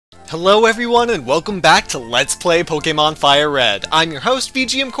Hello everyone and welcome back to Let's Play Pokemon Fire Red. I'm your host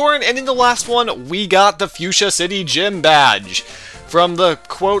VGMKoren, and in the last one we got the Fuchsia City Gym badge from the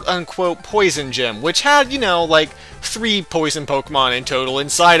quote-unquote poison gym, which had, like 3 poison Pokemon in total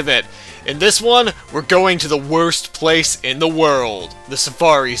inside of it. In this one, we're going to the worst place in the world, the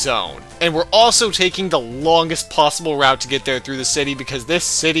Safari Zone. And we're also taking the longest possible route to get there through the city because this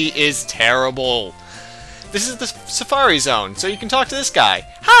city is terrible. This is the Safari Zone, so you can talk to this guy.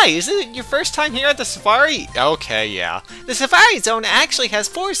 Hi, is it your first time here at the Safari? Okay, yeah. The Safari Zone actually has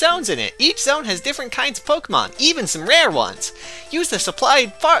 4 zones in it. Each zone has different kinds of Pokemon, even some rare ones. Use the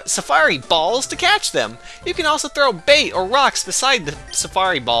supplied Safari balls to catch them. You can also throw bait or rocks beside the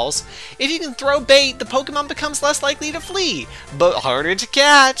Safari balls. If you can throw bait, the Pokemon becomes less likely to flee, but harder to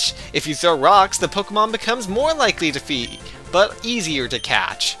catch. If you throw rocks, the Pokemon becomes more likely to flee, but easier to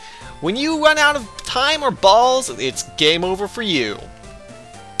catch. When you run out of time or balls, it's game over for you.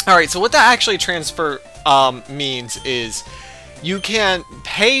 Alright, so what that actually means is you can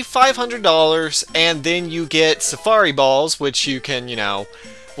pay $500 and then you get Safari balls, which you can,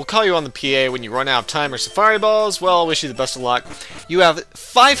 we'll call you on the PA when you run out of time or Safari balls. Well, I wish you the best of luck. You have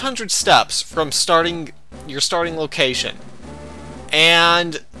 500 steps from your starting location.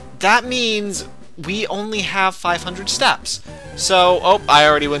 And that means we only have 500 steps. So, I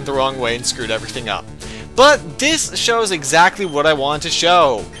already went the wrong way and screwed everything up. But this shows exactly what I want to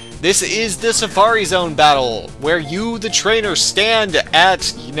show. This is the Safari Zone battle, where you, the trainer, stand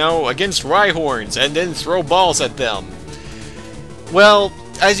at, against Rhyhorns and then throw balls at them. Well,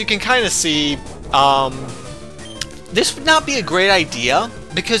 as you can kind of see, this would not be a great idea,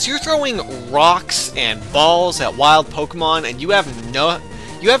 because you're throwing rocks and balls at wild Pokemon and you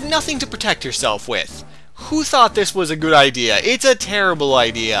have nothing to protect yourself with. Who thought this was a good idea? It's a terrible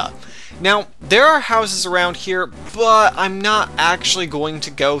idea. Now, there are houses around here, but I'm not actually going to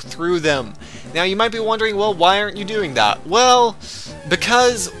go through them. Now, you might be wondering, well, why aren't you doing that? Well,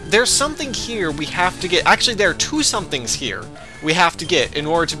 because there's something here we have to get. Actually, there are 2 somethings here we have to get in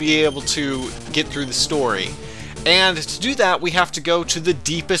order to be able to get through the story. And to do that, we have to go to the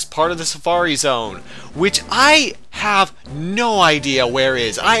deepest part of the Safari Zone, which I have no idea where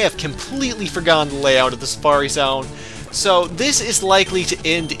is. I have completely forgotten the layout of the Safari Zone, so this is likely to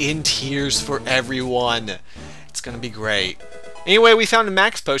end in tears for everyone. It's gonna be great. Anyway, we found a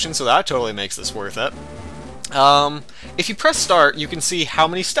max potion, so that totally makes this worth it. If you press start, you can see how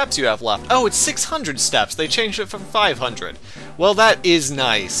many steps you have left. Oh, it's 600 steps. They changed it from 500. Well, that is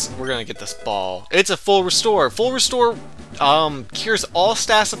nice. We're gonna get this ball. It's a full restore. Full restore cures all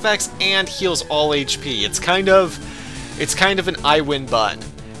status effects and heals all HP. It's kind of an I win button.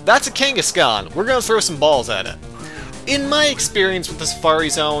 That's a Kangaskhan. We're gonna throw some balls at it. In my experience with the Safari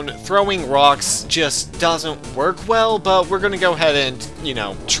Zone, throwing rocks just doesn't work well, but we're gonna go ahead and,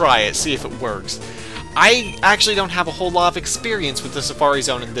 try it, see if it works. I actually don't have a whole lot of experience with the Safari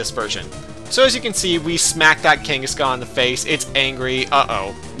Zone in this version. So as you can see, we smacked that Kangaskhan in the face. It's angry.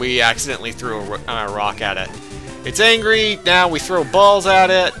 Uh-oh. We accidentally threw a rock at it. It's angry. Now we throw balls at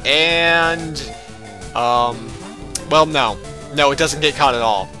it, and well, no. No, it doesn't get caught at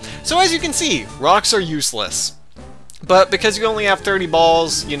all. So as you can see, rocks are useless. But because you only have 30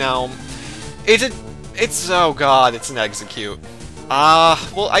 balls, it's oh god, it's an execute.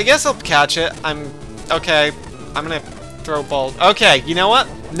 Well, I guess I'll catch it. Okay, I'm gonna throw balls. Okay, you know what?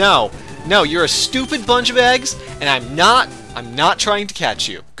 No, you're a stupid bunch of eggs, and I'm not trying to catch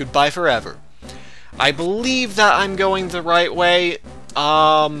you. Goodbye forever. I believe that I'm going the right way.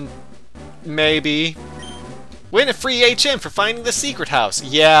 Maybe. Win a free HM for finding the secret house.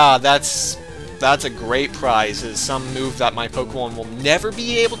 Yeah, that's a great prize. It's some move that my Pokemon will never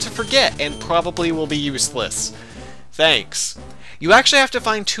be able to forget, and probably will be useless. Thanks. You actually have to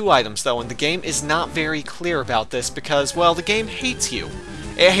find 2 items, though, and the game is not very clear about this because, well, the game hates you.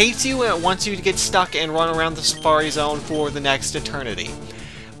 It hates you and it wants you to get stuck and run around the Safari Zone for the next eternity.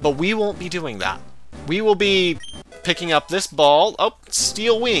 But we won't be doing that. We will be picking up this ball. Oh,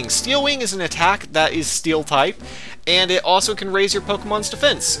 Steel Wing. Steel Wing is an attack that is Steel type, and it also can raise your Pokemon's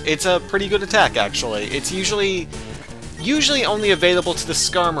defense. It's a pretty good attack, actually. It's usually only available to the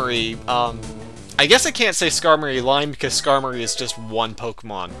Skarmory, I guess I can't say Skarmory line because Skarmory is just 1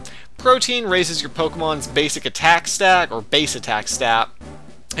 Pokemon. Protein raises your Pokemon's basic attack stat, or base attack stat,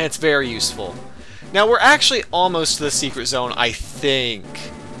 and it's very useful. Now, we're actually almost to the secret zone, I think.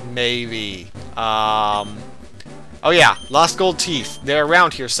 Maybe. Oh yeah, Lost Gold Teeth. They're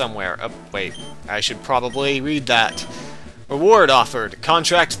around here somewhere. Oh, wait, I should probably read that. Reward offered.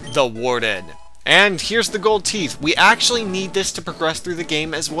 Contract the Warden. And here's the Gold Teeth. We actually need this to progress through the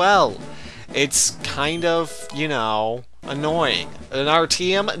game as well. It's kind of, Annoying. An our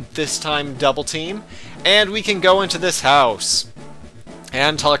team, this time double team, and we can go into this house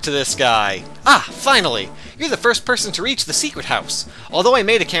and talk to this guy. Ah, finally! You're the first person to reach the secret house. Although I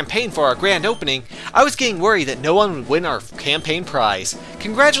made a campaign for our grand opening, I was getting worried that no one would win our campaign prize.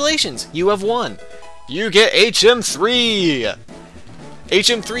 Congratulations, you have won. You get HM3!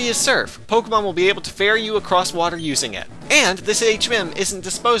 HM3 is Surf. Pokemon will be able to ferry you across water using it. And this HM isn't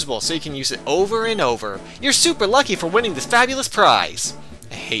disposable, so you can use it over and over. You're super lucky for winning this fabulous prize.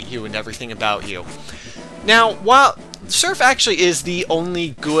 I hate you and everything about you. Now, while Surf actually is the only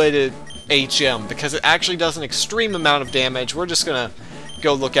good HM, because it actually does an extreme amount of damage, we're just gonna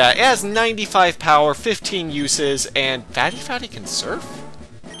go look at it. It has 95 power, 15 uses, and Fatty can surf?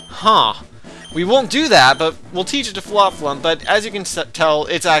 Huh. We won't do that, but we'll teach it to Flopflump, but as you can tell,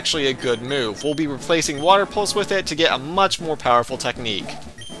 it's actually a good move. We'll be replacing Water Pulse with it to get a much more powerful technique.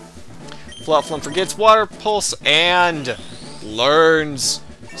 Flopflump forgets Water Pulse and learns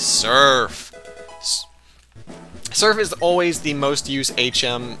Surf. Surf is always the most used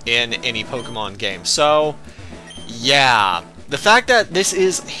HM in any Pokemon game, so yeah. The fact that this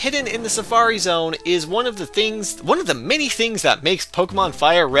is hidden in the Safari Zone is one of the many things that makes Pokemon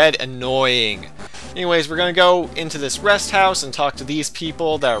Fire Red annoying. Anyways, we're gonna go into this rest house and talk to these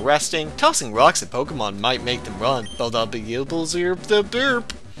people that are resting. Tossing rocks at Pokemon might make them run.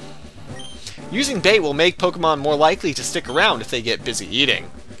 Using bait will make Pokemon more likely to stick around if they get busy eating.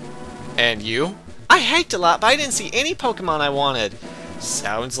 And you? I hiked a lot, but I didn't see any Pokemon I wanted.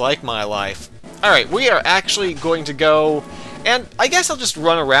 Sounds like my life. Alright, we are actually going to go, and I guess I'll just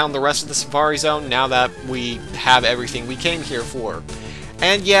run around the rest of the Safari Zone now that we have everything we came here for.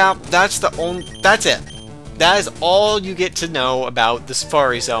 And yeah, that's it. That is all you get to know about the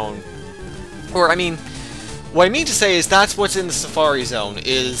Safari Zone. Or, I mean, what I mean to say is that's what's in the Safari Zone,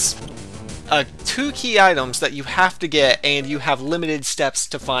 is 2 key items that you have to get, and you have limited steps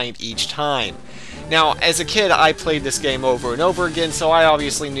to find each time. Now, as a kid, I played this game over and over again, so I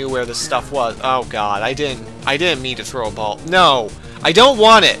obviously knew where the stuff was. Oh god, I didn't mean to throw a ball. No! I don't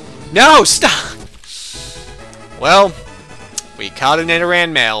want it! No, stop! Well, we caught an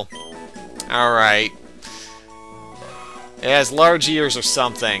Nidoran male. Alright. It has large ears or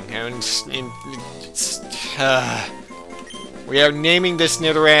something, and we are naming this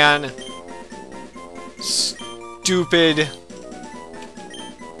Nidoran Stupid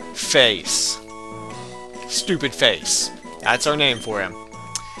Face. Stupid Face. That's our name for him.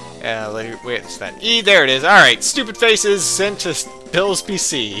 Wait, is that E? There it is. Alright, Stupid Face is sent to Bill's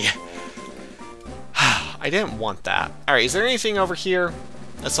PC. I didn't want that. Alright, is there anything over here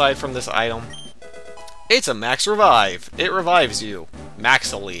aside from this item? It's a Max Revive. It revives you.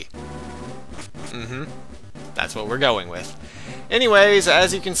 Maxily. That's what we're going with. Anyways,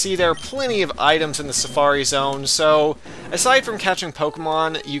 as you can see, there are plenty of items in the Safari Zone, so aside from catching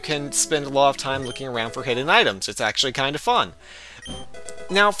Pokemon, you can spend a lot of time looking around for hidden items. It's actually kind of fun.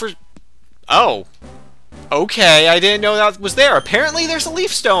 Now oh. Okay, I didn't know that was there. Apparently there's a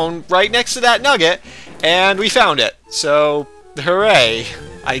Leaf Stone right next to that nugget, and we found it. So, hooray,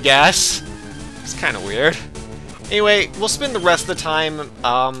 I guess. It's kind of weird. Anyway, we'll spend the rest of the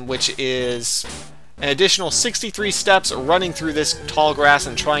time, which is an additional 63 steps running through this tall grass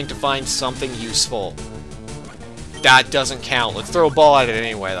and trying to find something useful. That doesn't count. Let's throw a ball at it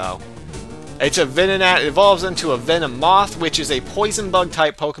anyway, though. It's a Venonat. It evolves into a Venomoth, which is a poison bug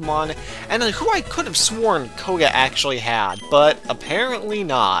type Pokemon, and who I could have sworn Koga actually had, but apparently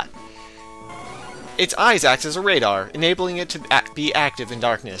not. Its eyes act as a radar, enabling it to be active in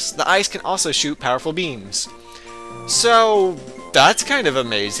darkness. The eyes can also shoot powerful beams. So that's kind of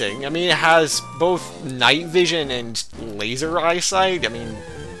amazing. I mean, it has both night vision and laser eyesight. I mean,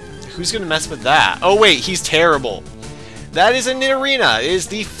 who's gonna mess with that? Oh wait, he's terrible. That is a Nidorina. It is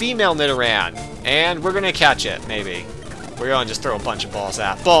the female Nidoran. And we're gonna catch it, maybe. We're gonna just throw a bunch of balls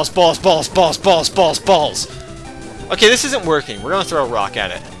at. Balls, balls, balls, balls, balls, balls, balls. Okay, this isn't working. We're gonna throw a rock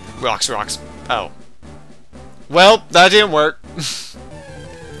at it. Rocks, rocks. Oh. Well, that didn't work.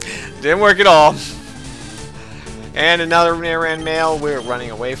 Didn't work at all. And another Nidoran male. We're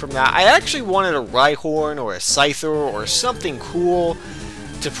running away from that. I actually wanted a Rhyhorn or a Scyther or something cool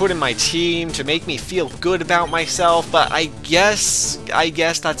to put in my team to make me feel good about myself, but I guess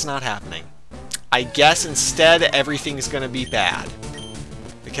that's not happening. I guess instead everything's gonna be bad.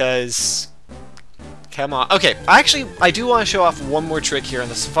 Because, come on. Okay, actually, I do want to show off one more trick here in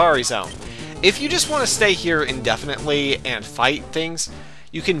the Safari Zone. If you just want to stay here indefinitely and fight things,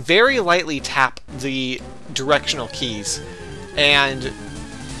 you can very lightly tap the directional keys, and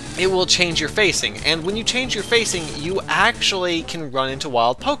it will change your facing. And when you change your facing, you actually can run into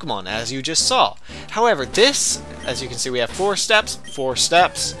wild Pokemon, as you just saw. However, this, as you can see, we have 4 steps, 4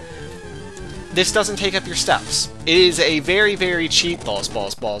 steps. This doesn't take up your steps. It is a very, very cheap balls.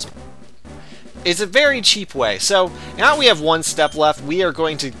 It's a very cheap way. So now we have 1 step left. We are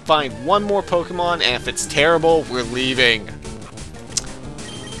going to find 1 more Pokemon, and if it's terrible, we're leaving.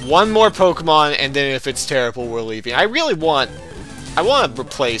 1 more Pokemon, and then if it's terrible, we're leaving. I want to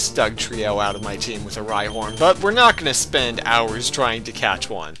replace Doug Trio out of my team with a Rhyhorn, but we're not going to spend hours trying to catch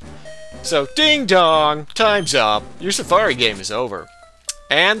one. So, ding dong, time's up. Your Safari game is over.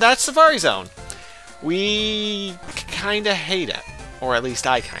 And that's Safari Zone. We kinda hate it. Or at least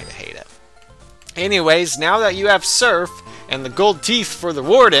I kinda hate it. Anyways, now that you have Surf and the gold teeth for the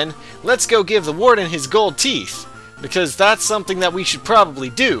Warden, let's go give the Warden his gold teeth. Because that's something that we should probably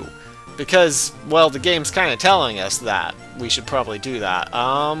do. Because, well, the game's kinda telling us that we should probably do that.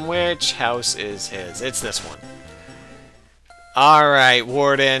 Which house is his? It's this one. Alright,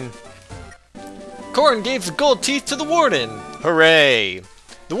 Warden. Koren gave the gold teeth to the Warden. Hooray!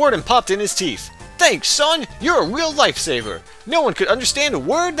 The Warden popped in his teeth. Thanks, son! You're a real lifesaver. No one could understand a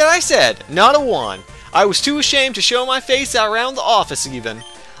word that I said. Not a one. I was too ashamed to show my face around the office even.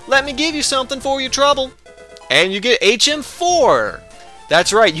 Let me give you something for your trouble. And you get HM4.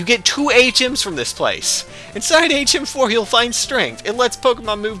 That's right, you get 2 HMs from this place. Inside HM4 you'll find strength. It lets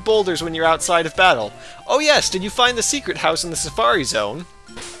Pokemon move boulders when you're outside of battle. Oh yes, did you find the secret house in the Safari Zone?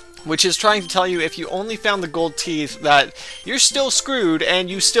 Which is trying to tell you if you only found the gold teeth that you're still screwed and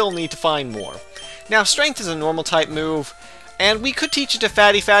you still need to find more. Now, Strength is a normal type move, and we could teach it to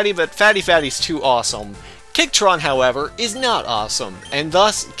Fatty, but Fatty's too awesome. Kicktron, however, is not awesome, and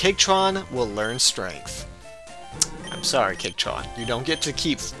thus Kicktron will learn Strength. I'm sorry, Kicktron. You don't get to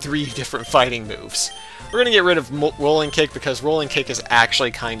keep 3 different fighting moves. We're gonna get rid of Rolling Kick because Rolling Kick is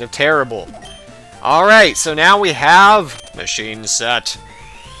actually kind of terrible. Alright, so now we have Machine Set.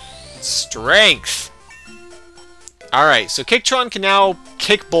 Strength. Alright, so Kicktron can now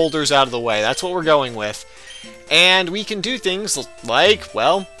kick boulders out of the way. That's what we're going with. And we can do things like,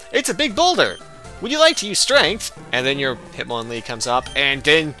 well, it's a big boulder. Would you like to use Strength? And then your Hitmonlee comes up, and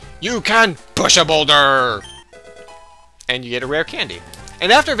then you can push a boulder! And you get a rare candy.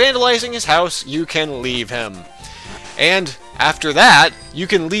 And after vandalizing his house, you can leave him. And after that, you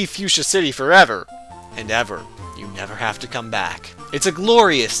can leave Fuchsia City forever and ever. You never have to come back. It's a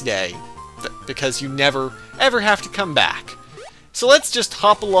glorious day, because you never, ever have to come back. So let's just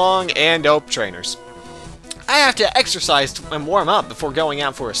hop along and trainers. I have to exercise and warm up before going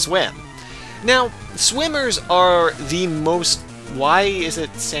out for a swim. Now, swimmers are the most... Why is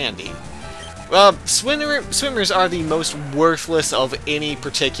it sandy? Swimmers are the most worthless of any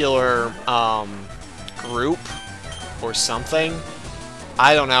particular group or something.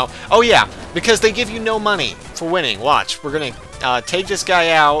 I don't know. Oh yeah, because they give you no money for winning. Watch, we're gonna take this guy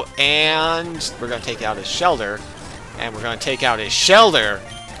out, and we're gonna take out his shelter, and we're gonna take out his shelter,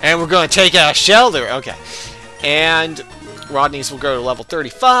 and we're gonna take out shelter. Okay, and Rodney's will go to level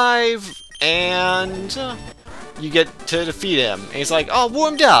 35, and you get to defeat him. And he's like, oh,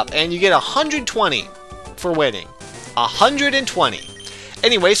 warmed up, and you get 120 for winning. 120.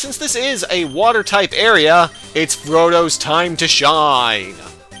 Anyway, since this is a water-type area, it's Frodo's time to shine.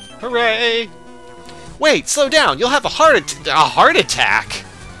 Hooray! Wait, slow down. You'll have a heart attack.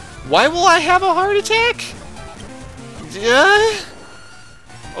 Why will I have a heart attack?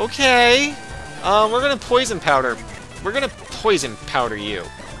 Okay. We're gonna poison powder. We're gonna poison powder you.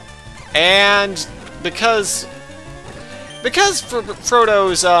 And because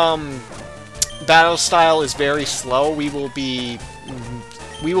Frodo's battle style is very slow, we will be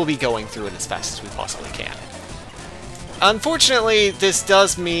going through it as fast as we possibly can. Unfortunately, this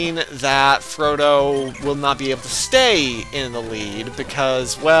does mean that Frodo will not be able to stay in the lead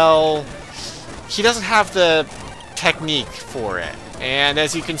because, well, he doesn't have the technique for it. And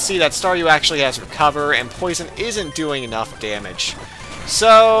as you can see, that Staryu actually has Recover, and Poison isn't doing enough damage.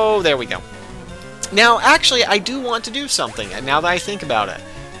 So, there we go. Now, actually, I do want to do something, and now that I think about it.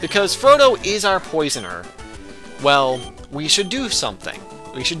 Because Frodo is our Poisoner, well, we should do something.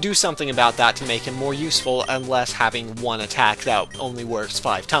 We should do something about that to make him more useful and less having one attack that only works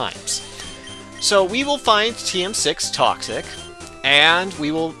 5 times. So we will find TM6 Toxic, and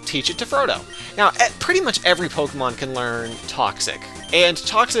we will teach it to Frodo. Now, pretty much every Pokemon can learn Toxic, and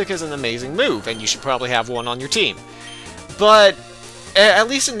Toxic is an amazing move, and you should probably have one on your team. But at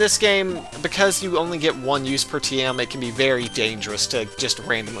least in this game, because you only get 1 use per TM, it can be very dangerous to just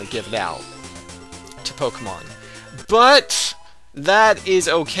randomly give it out to Pokemon. But that is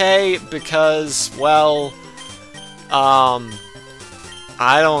okay because, well,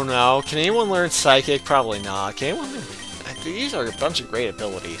 I don't know. Can anyone learn Psychic? Probably not. Can anyone learn... These are a bunch of great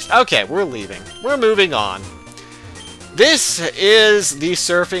abilities. Okay, we're leaving. We're moving on. This is the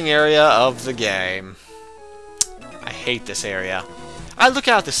surfing area of the game. I hate this area. I look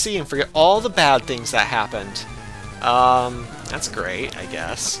out at the sea and forget all the bad things that happened. That's great, I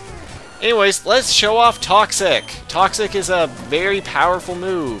guess. Anyways, let's show off Toxic. Toxic is a very powerful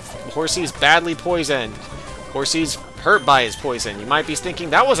move. Horsey's badly poisoned. Horsey's hurt by his poison. You might be thinking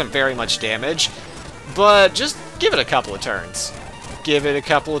that wasn't very much damage, but just give it a couple of turns. Give it a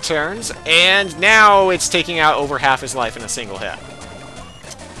couple of turns, and now it's taking out over half his life in a single hit.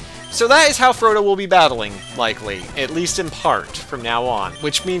 So that is how Frodo will be battling, likely, at least in part, from now on.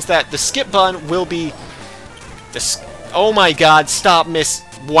 Which means that the skip button will be... Oh my god, stop miss...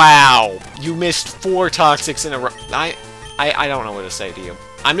 Wow! You missed 4 Toxics in a row. I don't know what to say to you.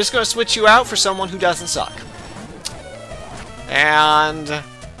 I'm just going to switch you out for someone who doesn't suck. And...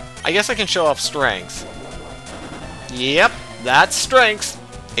 I guess I can show off Strength. Yep, that's Strength.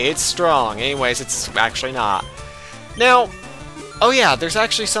 It's strong. Anyways, it's actually not. Now... Oh yeah, there's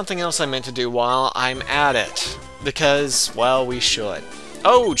actually something else I meant to do while I'm at it. Because, well, we should.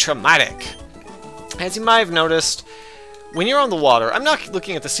 Oh, Traumatic! As you might have noticed, when you're on the water, I'm not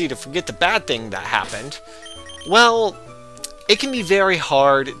looking at the sea to forget the bad thing that happened. Well, it can be very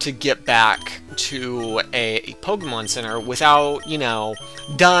hard to get back to a Pokemon Center without, you know,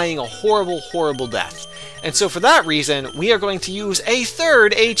 dying a horrible, horrible death. And so for that reason, we are going to use a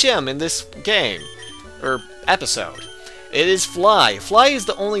third HM in this game, or episode. It is Fly. Fly is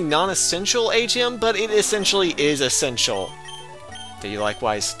the only non-essential HM, but it essentially is essential. Do you like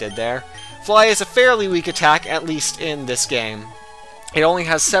what I did there? Fly is a fairly weak attack, at least in this game. It only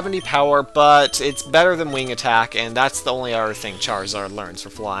has 70 power, but it's better than Wing Attack, and that's the only other thing Charizard learns for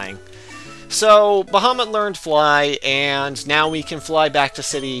flying. So, Bahamut learned Fly, and now we can fly back to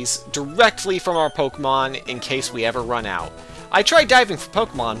cities directly from our Pokemon in case we ever run out. I tried diving for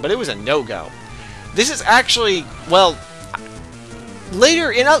Pokemon, but it was a no-go. This is actually, well...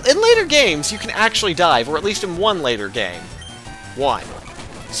 Later, in later games, you can actually dive, or at least in one later game. One.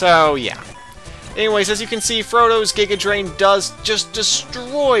 So, yeah. Anyways, as you can see, Frodo's Giga Drain does just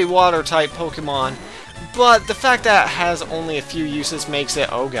destroy Water-type Pokemon, but the fact that it has only a few uses makes it,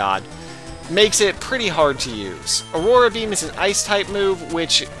 oh god, makes it pretty hard to use. Aurora Beam is an Ice-type move,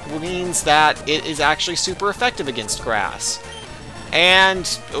 which means that it is actually super effective against Grass.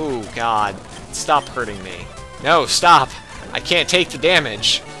 And, oh god, stop hurting me. No, stop! I can't take the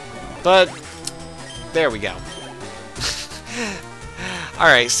damage. But, there we go.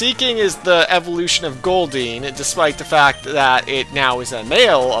 Alright, Seeking is the evolution of Goldeen, despite the fact that it now is a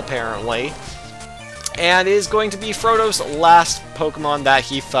male, apparently. And is going to be Frodo's last Pokemon that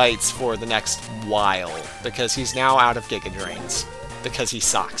he fights for the next while, because he's now out of Giga Drains. Because he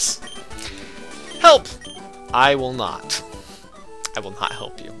sucks. Help! I will not. I will not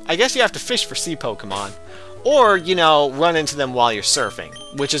help you. I guess you have to fish for sea Pokemon. Or, you know, run into them while you're surfing,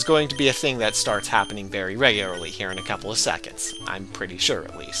 which is going to be a thing that starts happening very regularly here in a couple of seconds. I'm pretty sure,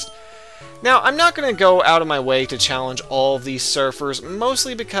 at least. Now, I'm not going to go out of my way to challenge all of these surfers,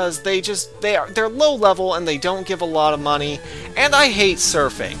 mostly because they're low level and they don't give a lot of money, and I hate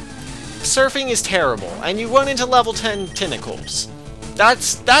surfing. Surfing is terrible, and you run into level 10 tentacles.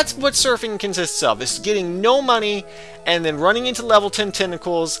 That's what surfing consists of, is getting no money, and then running into level 10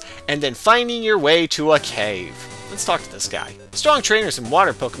 tentacles, and then finding your way to a cave. Let's talk to this guy. Strong trainers and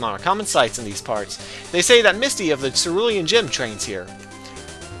water Pokemon are common sights in these parts. They say that Misty of the Cerulean Gym trains here.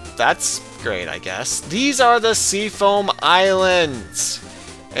 That's great, I guess. These are the Seafoam Islands.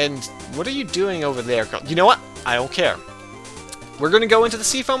 And what are you doing over there, girl? You know what? I don't care. We're going to go into the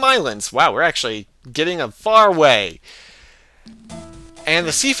Seafoam Islands. Wow, we're actually getting a far way. And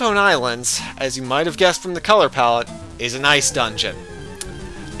the Seafoam Islands, as you might have guessed from the color palette, is an ice dungeon.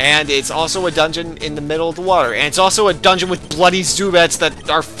 And it's also a dungeon in the middle of the water. And it's also a dungeon with bloody Zubats that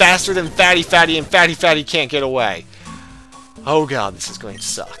are faster than Fatty Fatty, and Fatty Fatty can't get away. Oh god, this is going to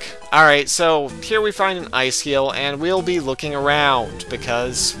suck. Alright, so here we find an ice heel, and we'll be looking around,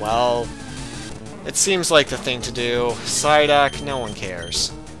 because, well, it seems like the thing to do. Psyduck, no one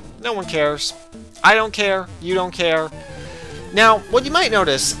cares. No one cares. I don't care. You don't care. Now, what you might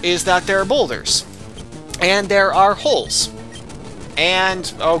notice is that there are boulders, and there are holes,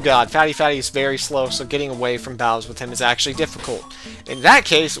 and, oh god, Fatty Fatty is very slow, so getting away from battles with him is actually difficult. In that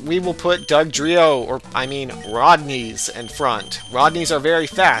case, we will put Dugtrio, or, I mean, Rodneys in front. Rodneys are very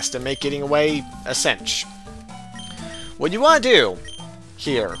fast and make getting away a cinch. What you want to do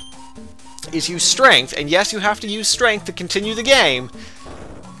here is use Strength, and yes, you have to use Strength to continue the game,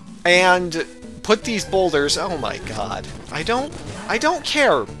 and put these boulders, oh my god, I don't I don't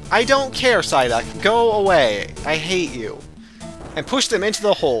care. I don't care, Psyduck. Go away. I hate you. And push them into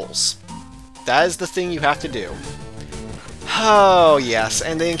the holes. That is the thing you have to do. Oh, yes,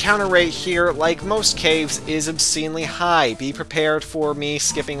 and the encounter rate here, like most caves, is obscenely high. Be prepared for me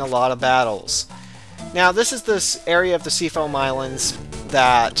skipping a lot of battles. Now, this is this area of the Seafoam Islands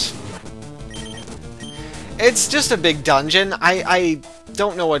that... It's just a big dungeon. I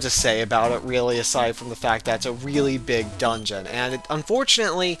don't know what to say about it, really, aside from the fact that it's a really big dungeon. And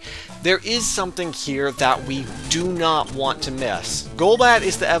unfortunately, there is something here that we do not want to miss. Golbat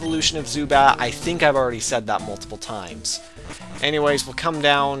is the evolution of Zubat. I think I've already said that multiple times. Anyways, we'll come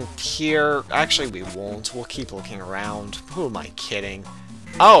down here. Actually, we won't. We'll keep looking around. Who am I kidding?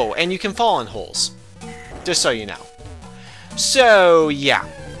 Oh, and you can fall in holes. Just so you know. So, yeah.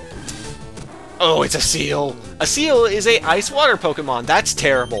 Oh, it's a seal. A seal is a ice water Pokemon. That's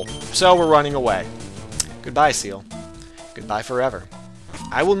terrible. So we're running away. Goodbye, seal. Goodbye forever.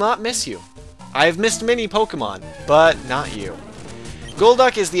 I will not miss you. I have missed many Pokemon, but not you.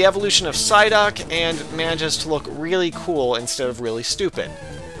 Golduck is the evolution of Psyduck and manages to look really cool instead of really stupid.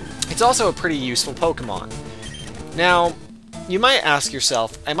 It's also a pretty useful Pokemon. Now, you might ask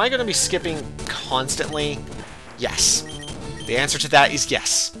yourself, am I going to be skipping constantly? Yes. The answer to that is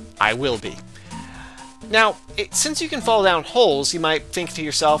yes. I will be. Now, since you can fall down holes, you might think to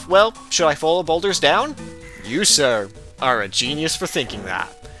yourself, well, should I follow boulders down? You, sir, are a genius for thinking that.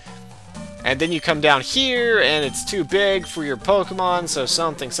 And then you come down here, and it's too big for your Pokemon, so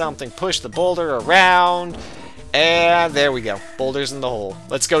something, push the boulder around. And there we go. Boulder's in the hole.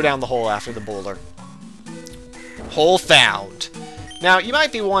 Let's go down the hole after the boulder. Hole found. Now, you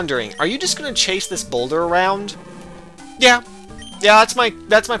might be wondering, are you just going to chase this boulder around? Yeah. Yeah, that's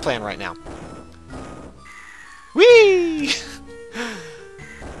my plan right now. Whee!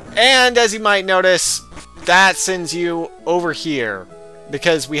 And as you might notice, that sends you over here,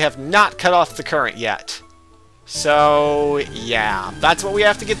 because we have not cut off the current yet. So, yeah, that's what we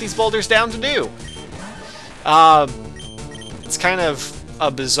have to get these boulders down to do. It's kind of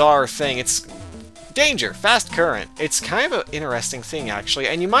a bizarre thing. It's danger, fast current. It's kind of an interesting thing, actually,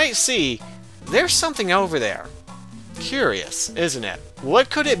 and you might see there's something over there. Curious, isn't it? What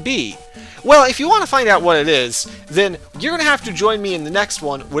could it be? Well, if you want to find out what it is, then you're going to have to join me in the next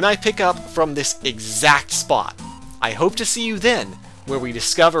one when I pick up from this exact spot. I hope to see you then, where we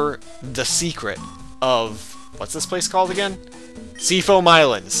discover the secret of... What's this place called again? Seafoam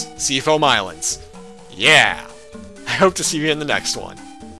Islands. Seafoam Islands. Yeah! I hope to see you in the next one.